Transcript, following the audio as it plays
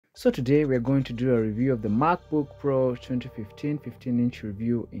So today we are going to do a review of the MacBook Pro 2015 15-inch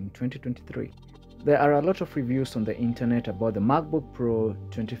review in 2023. There are a lot of reviews on the internet about the MacBook Pro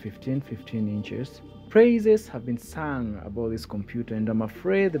 2015 15 inches. Praises have been sung about this computer, and I'm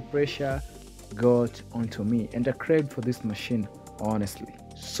afraid the pressure got onto me and I craved for this machine, honestly.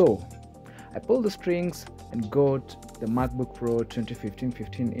 So I pulled the strings and got the MacBook Pro 2015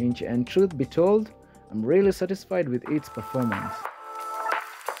 15-inch, and truth be told, I'm really satisfied with its performance.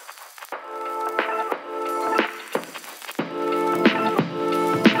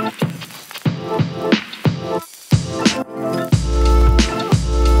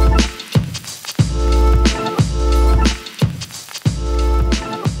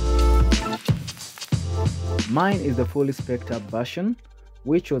 Mine is the fully specced up version,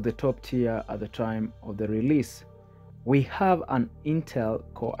 which was the top tier at the time of the release. We have an Intel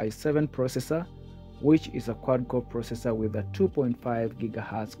Core i7 processor, which is a quad-core processor with a 2.5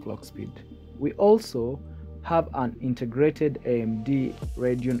 GHz clock speed. We also have an integrated AMD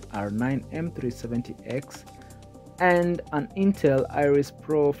Radeon R9 M370X and an Intel Iris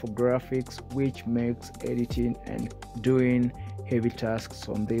Pro for graphics, which makes editing and doing heavy tasks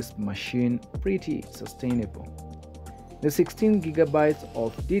on this machine pretty sustainable. The 16GB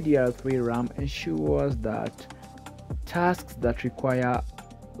of DDR3 RAM ensures that tasks that require a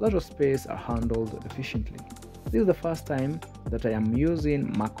lot of space are handled efficiently. This is the first time that I am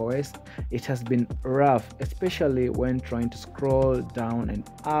using macOS. It has been rough, especially when trying to scroll down and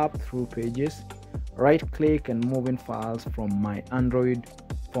up through pages, right-click and moving files from my Android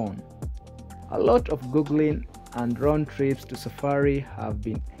phone. A lot of Googling and round trips to Safari have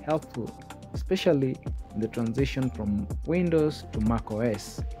been helpful, especially in the transition from Windows to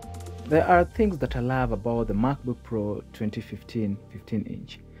macOS. There are things that I love about the MacBook Pro 2015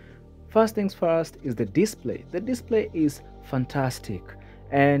 15-inch. First things first is the display. The display is fantastic,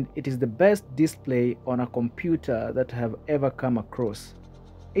 and it is the best display on a computer that I have ever come across.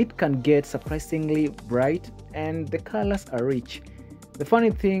 It can get surprisingly bright and the colors are rich. The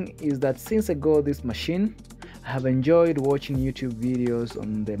funny thing is that since I got this machine, I have enjoyed watching YouTube videos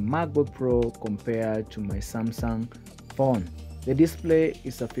on the MacBook Pro compared to my Samsung phone. The display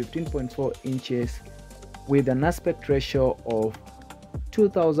is a 15.4 inches with an aspect ratio of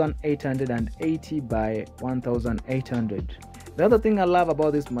 2880 by 1800. The other thing I love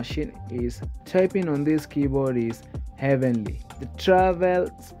about this machine is typing on this keyboard is heavenly. The travel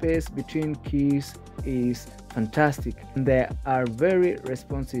space between keys is fantastic, and they are very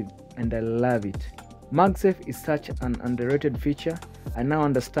responsive, and I love it. MagSafe is such an underrated feature. I now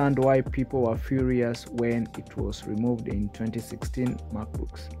understand why people were furious when it was removed in 2016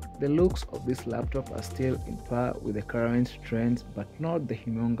 MacBooks. The looks of this laptop are still in par with the current trends, but not the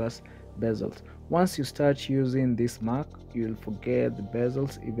humongous bezels. Once you start using this Mac, you'll forget the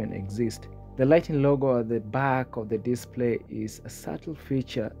bezels even exist. The lighting logo at the back of the display is a subtle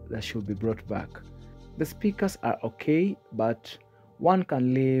feature that should be brought back. The speakers are okay, but one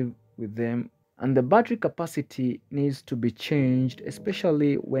can live with them, and the battery capacity needs to be changed,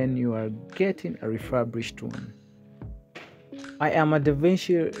 especially when you are getting a refurbished one. I am a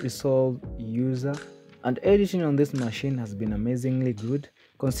DaVinci Resolve user, and editing on this machine has been amazingly good,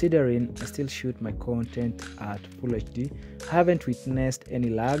 considering I still shoot my content at Full HD. I haven't witnessed any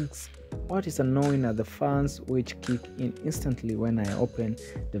lags. What is annoying are the fans, which kick in instantly when I open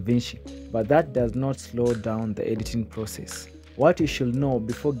DaVinci, but that does not slow down the editing process. What you should know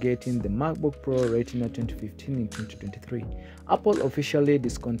before getting the MacBook Pro Retina 2015 in 2023. Apple officially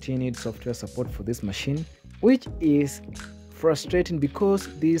discontinued software support for this machine, which is frustrating because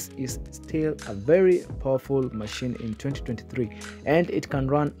this is still a very powerful machine in 2023, and it can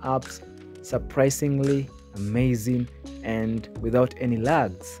run apps surprisingly amazing and without any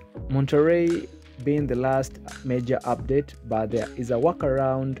lags. Monterey being the last major update, but there is a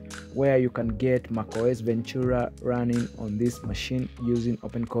workaround where you can get macOS Ventura running on this machine using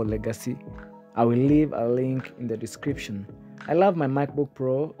OpenCore Legacy. I will leave a link in the description. I love my MacBook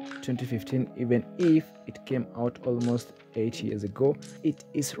Pro 2015, even if it came out almost 8 years ago. It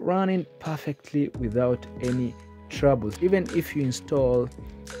is running perfectly without any troubles, even if you install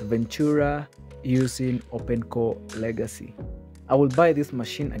Ventura using OpenCore Legacy. I will buy this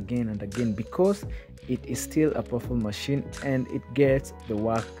machine again and again because it is still a powerful machine and it gets the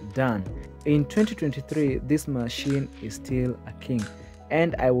work done. In 2023, this machine is still a king,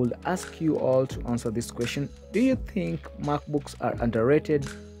 and I would ask you all to answer this question. Do you think MacBooks are underrated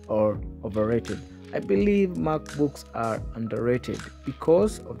or overrated? I believe MacBooks are underrated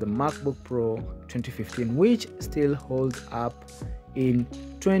because of the MacBook Pro 2015, which still holds up in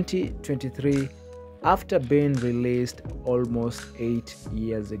 2023 after being released almost 8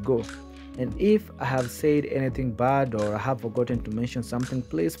 years ago. And if I have said anything bad or I have forgotten to mention something,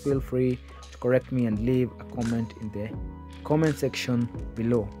 please feel free to correct me and leave a comment in the comment section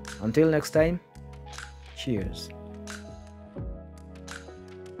below. Until next time, cheers.